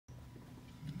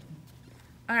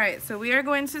All right, so we are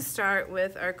going to start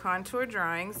with our contour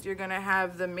drawings. You're going to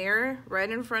have the mirror right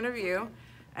in front of you,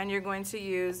 and you're going to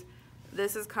use,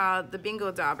 this is called the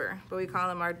bingo dauber, but we call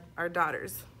them our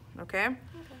daughters, okay?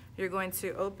 You're going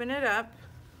to open it up.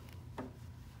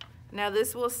 Now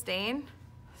this will stain,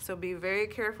 so be very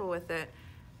careful with it.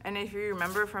 And if you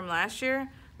remember from last year,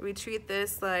 we treat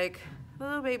this like a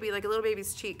little baby, like a little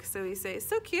baby's cheek. So we say,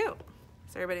 so cute.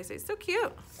 So everybody say, so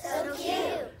cute. So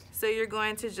cute. So you're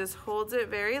going to just hold it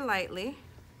very lightly,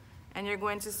 and you're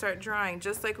going to start drawing.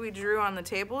 Just like we drew on the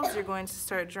tables, you're going to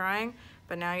start drawing,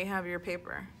 but now you have your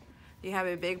paper. You have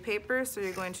a big paper, so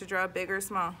you're going to draw big or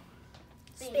small?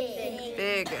 Big.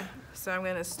 Big. So I'm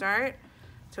going to start.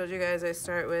 Told you guys I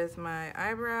start with my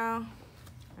eyebrow.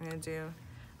 I'm going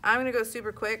to go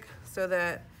super quick so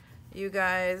that you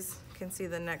guys can see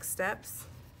the next steps.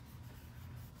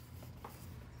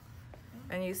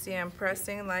 And you see I'm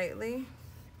pressing lightly.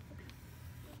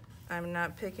 I'm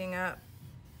not picking up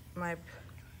my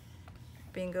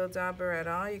bingo dauber at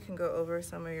all. You can go over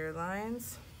some of your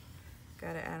lines.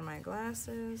 Gotta add my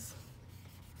glasses.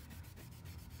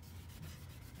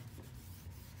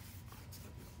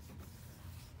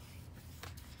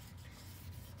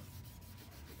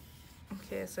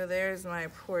 Okay, so there's my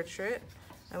portrait.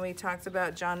 And we talked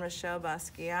about Jean-Michel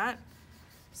Basquiat.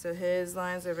 So his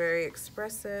lines are very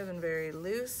expressive and very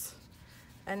loose.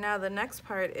 And now the next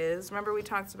part is, remember we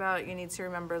talked about you need to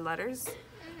remember letters?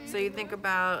 So you think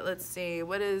about, let's see,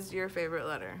 what is your favorite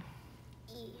letter?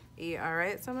 E. E, all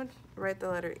right, so I'm gonna write the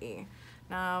letter E.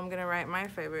 Now I'm gonna write my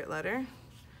favorite letter.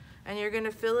 And you're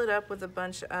gonna fill it up with a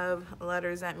bunch of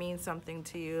letters that mean something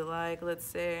to you. Like, let's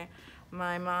say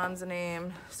my mom's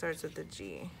name starts with a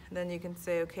G. Then you can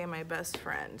say, okay, my best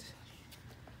friend.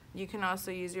 You can also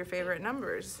use your favorite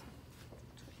numbers.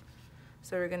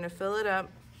 So we're gonna fill it up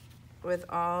with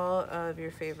all of your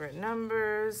favorite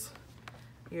numbers,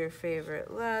 your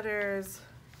favorite letters.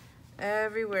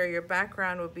 Everywhere your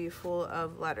background will be full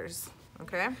of letters,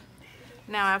 okay?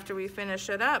 Now after we finish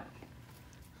it up,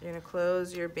 you're gonna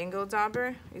close your bingo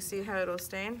dauber. You see how it'll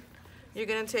stain? You're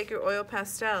gonna take your oil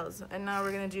pastels, and now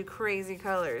we're gonna do crazy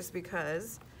colors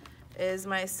because is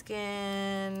my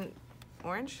skin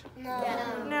orange? No.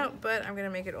 No, but I'm gonna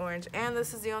make it orange. And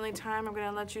this is the only time I'm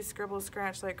gonna let you scribble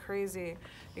scratch like crazy.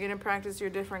 You're gonna practice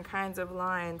your different kinds of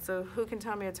lines. So who can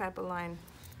tell me a type of line?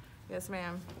 Yes,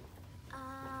 ma'am.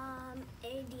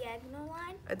 A diagonal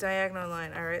line. A diagonal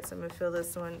line. All right, so I'm gonna fill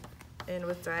this one in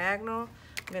with diagonal.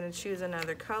 I'm gonna choose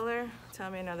another color. Tell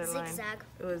me another line. Zigzag.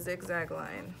 It was zigzag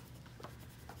line.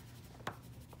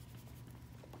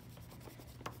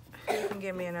 Who can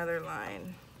give me another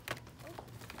line?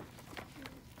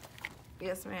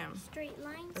 Yes, ma'am. Straight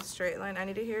lines. A straight line. I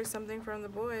need to hear something from the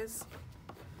boys.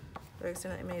 They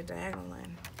accidentally made a diagonal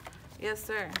line. Yes,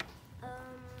 sir.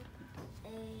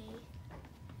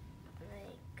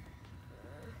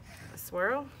 A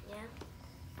swirl? Yeah.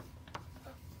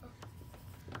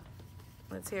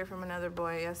 Let's hear from another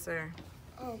boy. Yes, sir.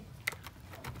 What's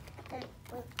it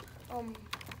called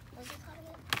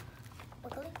again?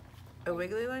 Wiggly? A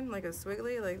wiggly line? Like a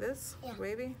swiggly? Like this? Yeah.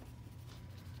 Wavy?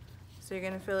 So you're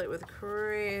gonna fill it with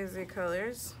crazy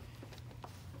colors.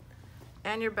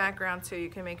 And your background too. You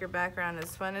can make your background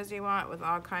as fun as you want with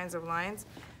all kinds of lines.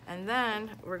 And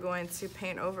then we're going to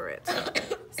paint over it.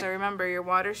 So remember, your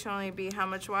water should only be how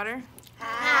much water?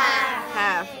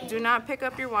 Half. Do not pick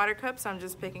up your water cups. I'm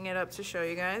just picking it up to show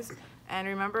you guys. And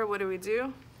remember, what do we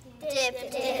do?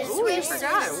 Dip, dip. Ooh, we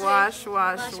forgot. Wash,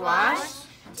 wash, wash.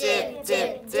 Dip,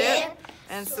 dip, dip.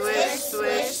 And swish,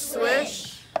 swish,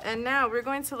 swish. And now we're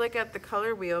going to look at the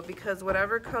color wheel because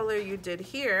whatever color you did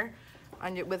here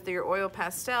with your oil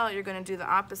pastel, you're going to do the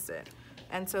opposite.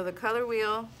 And so the color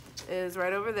wheel is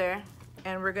right over there,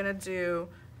 and we're going to do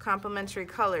complementary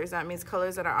colors. That means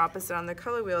colors that are opposite on the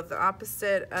color wheel. The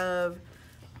opposite of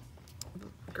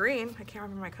green, I can't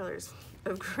remember my colors,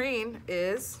 of green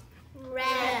is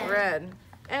Red. red.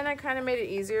 And I kind of made it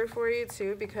easier for you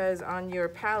too because on your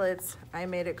palettes, I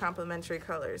made it complementary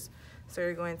colors. So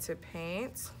you're going to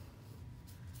paint.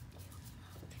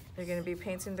 You're going to be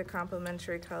painting the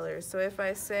complementary colors. So if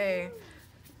I say,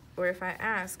 or if I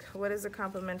ask, what is the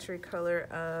complementary color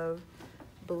of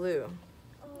blue?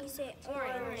 You say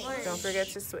orange. Don't forget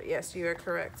to switch. Yes, you are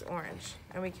correct, orange.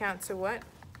 And we count to what?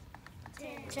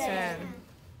 10.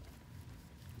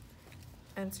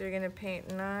 And so you're going to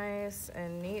paint nice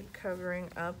and neat, covering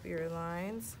up your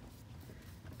lines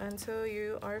until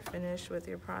you are finished with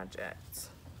your project.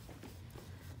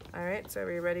 All right, so are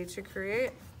we ready to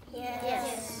create?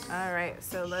 Yes. All right,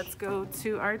 so let's go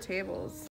to our tables.